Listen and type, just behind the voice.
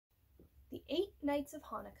The 8 Nights of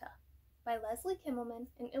Hanukkah by Leslie Kimmelman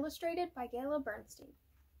and illustrated by Gayla Bernstein.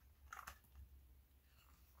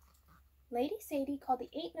 Lady Sadie called the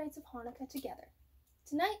 8 Nights of Hanukkah together.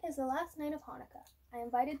 Tonight is the last night of Hanukkah. I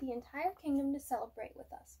invited the entire kingdom to celebrate with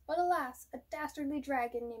us, but alas, a dastardly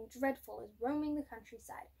dragon named Dreadful is roaming the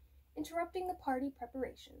countryside, interrupting the party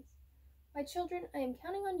preparations. My children, I am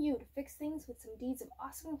counting on you to fix things with some deeds of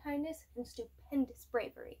awesome kindness and stupendous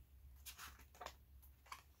bravery.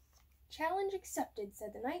 Challenge accepted,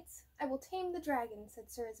 said the knights. I will tame the dragon,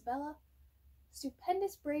 said Sir Isabella.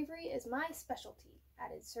 Stupendous bravery is my specialty,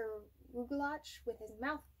 added Sir Rugelach with his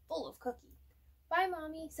mouth full of cookie. Bye,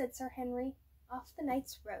 Mommy, said Sir Henry. Off the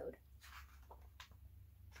knights rode.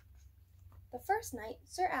 The first night,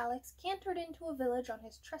 Sir Alex cantered into a village on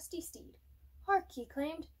his trusty steed. Hark, he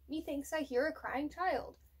claimed, methinks I hear a crying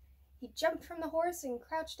child. He jumped from the horse and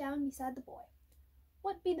crouched down beside the boy.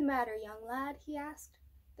 What be the matter, young lad? He asked.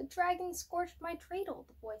 The dragon scorched my dreidel,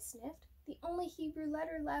 the boy sniffed. The only Hebrew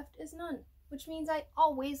letter left is none, which means I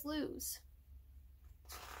always lose.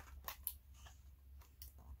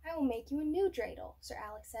 I will make you a new dreidel, Sir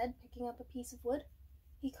Alex said, picking up a piece of wood.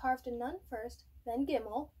 He carved a nun first, then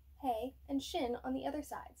Gimel, Hey, and Shin on the other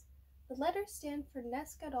sides. The letters stand for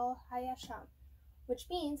Nes Gadol Hayasham, which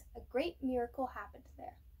means a great miracle happened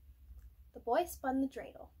there. The boy spun the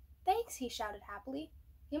dreidel. Thanks, he shouted happily.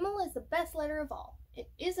 Gimel is the best letter of all. It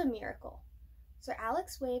is a miracle. Sir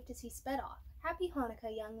Alex waved as he sped off. Happy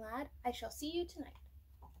Hanukkah, young lad. I shall see you tonight.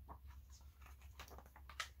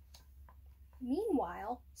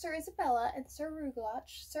 Meanwhile, Sir Isabella and Sir Rugelach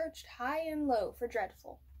searched high and low for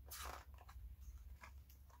Dreadful.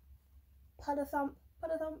 Put-a-thump,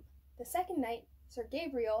 put-a-thump. The second night, Sir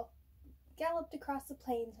Gabriel galloped across the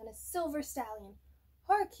plains on a silver stallion.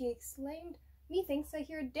 Hark, he exclaimed, methinks I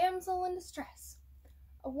hear a damsel in distress.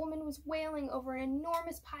 A woman was wailing over an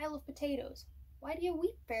enormous pile of potatoes. Why do you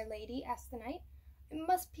weep, fair lady? Asked the knight. I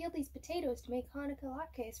must peel these potatoes to make Hanukkah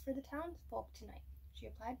latkes for the townsfolk tonight, she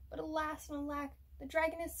replied. But alas and alack, the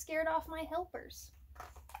dragon has scared off my helpers.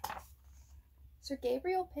 Sir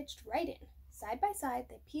Gabriel pitched right in. Side by side,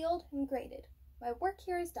 they peeled and grated. My work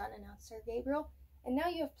here is done, announced Sir Gabriel, and now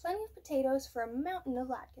you have plenty of potatoes for a mountain of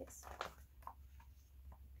latkes.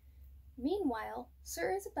 Meanwhile,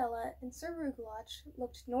 Sir Isabella and Sir Rugelach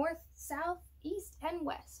looked north, south, east, and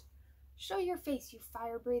west. Show your face, you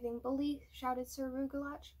fire-breathing bully, shouted Sir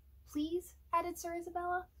Rugelach. Please, added Sir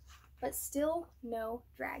Isabella, but still no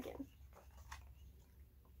dragon.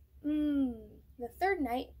 The third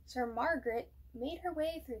night, Sir Margaret made her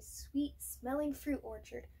way through a sweet-smelling fruit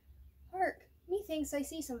orchard. Hark, methinks I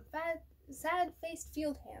see some sad-faced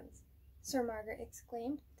field hands, Sir Margaret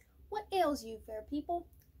exclaimed. What ails you, fair people?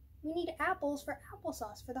 We need apples for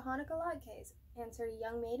applesauce for the Hanukkah latkes, answered a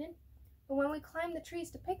young maiden. But when we climb the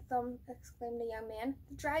trees to pick them, exclaimed a young man,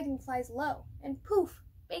 the dragon flies low, and poof,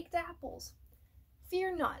 baked apples.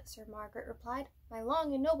 Fear not, Sir Margaret replied. My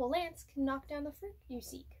long and noble lance can knock down the fruit you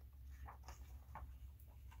seek.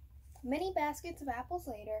 Many baskets of apples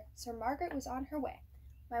later, Sir Margaret was on her way.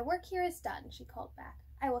 My work here is done, she called back.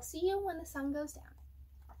 I will see you when the sun goes down.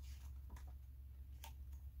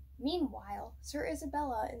 Meanwhile, Sir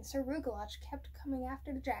Isabella and Sir Rugelach kept coming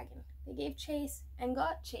after the dragon. They gave chase and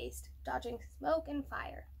got chased, dodging smoke and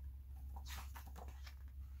fire.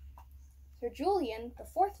 Sir Julian, the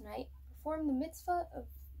fourth night, performed the mitzvah of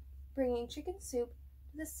bringing chicken soup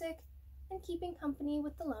to the sick and keeping company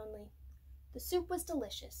with the lonely. The soup was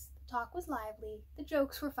delicious, the talk was lively, the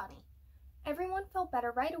jokes were funny. Everyone felt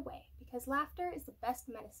better right away, because laughter is the best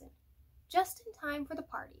medicine. Just in time for the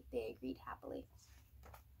party, they agreed happily.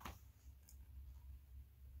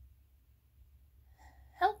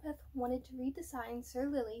 Helpeth wanted to read the sign Sir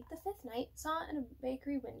Lily, the fifth night, saw in a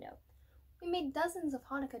bakery window. We made dozens of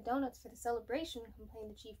Hanukkah donuts for the celebration,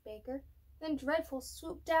 complained the chief baker. Then Dreadful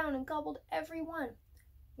swooped down and gobbled every one.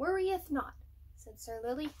 Worrieth not, said Sir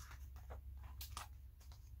Lily.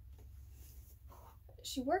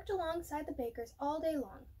 She worked alongside the bakers all day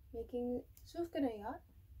long, making sufganiyot,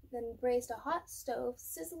 then braised a hot stove,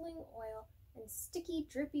 sizzling oil, and sticky,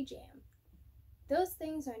 drippy jam. Those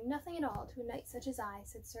things are nothing at all to a knight such as I,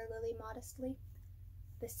 said Sir Lily modestly.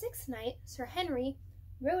 The sixth night, Sir Henry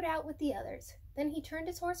rode out with the others. Then he turned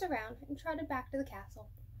his horse around and trotted back to the castle.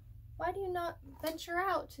 Why do you not venture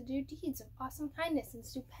out to do deeds of awesome kindness and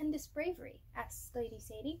stupendous bravery? Asked Lady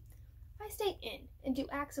Sadie. I stay in and do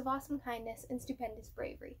acts of awesome kindness and stupendous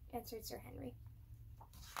bravery, answered Sir Henry.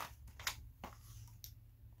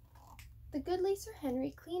 The goodly Sir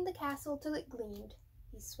Henry cleaned the castle till it gleamed.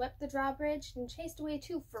 He swept the drawbridge and chased away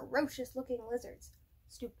 2 ferocious-looking lizards.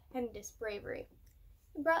 Stupendous bravery.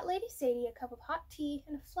 He brought Lady Sadie a cup of hot tea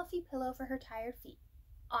and a fluffy pillow for her tired feet.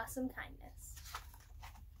 Awesome kindness.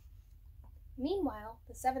 Meanwhile,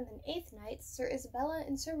 the 7th and 8th nights, Sir Isabella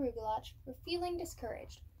and Sir Rugelach were feeling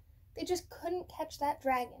discouraged. They just couldn't catch that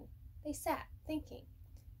dragon. They sat, thinking.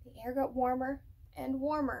 The air got warmer and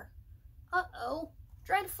warmer. Uh-oh,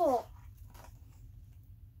 dreadful!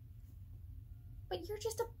 But you're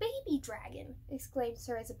just a baby dragon, exclaimed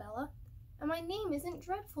Sir Isabella. And my name isn't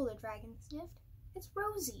Dreadful, the dragon sniffed. It's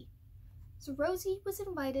Rosie. So Rosie was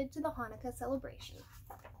invited to the Hanukkah celebration.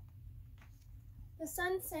 The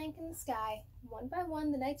sun sank in the sky. One by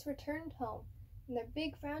one, the knights returned home in their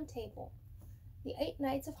big round table. The 8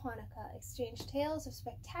 knights of Hanukkah exchanged tales of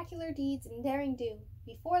spectacular deeds and daring do.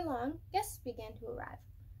 Before long, guests began to arrive.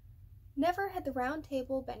 Never had the round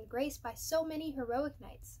table been graced by so many heroic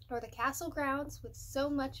knights, nor the castle grounds with so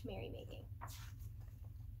much merrymaking.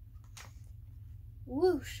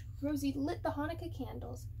 Whoosh! Rosie lit the Hanukkah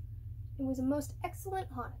candles. It was a most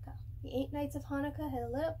excellent Hanukkah. The 8 knights of Hanukkah had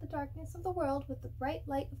lit up the darkness of the world with the bright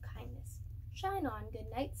light of kindness. Shine on, good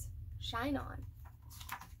knights, shine on.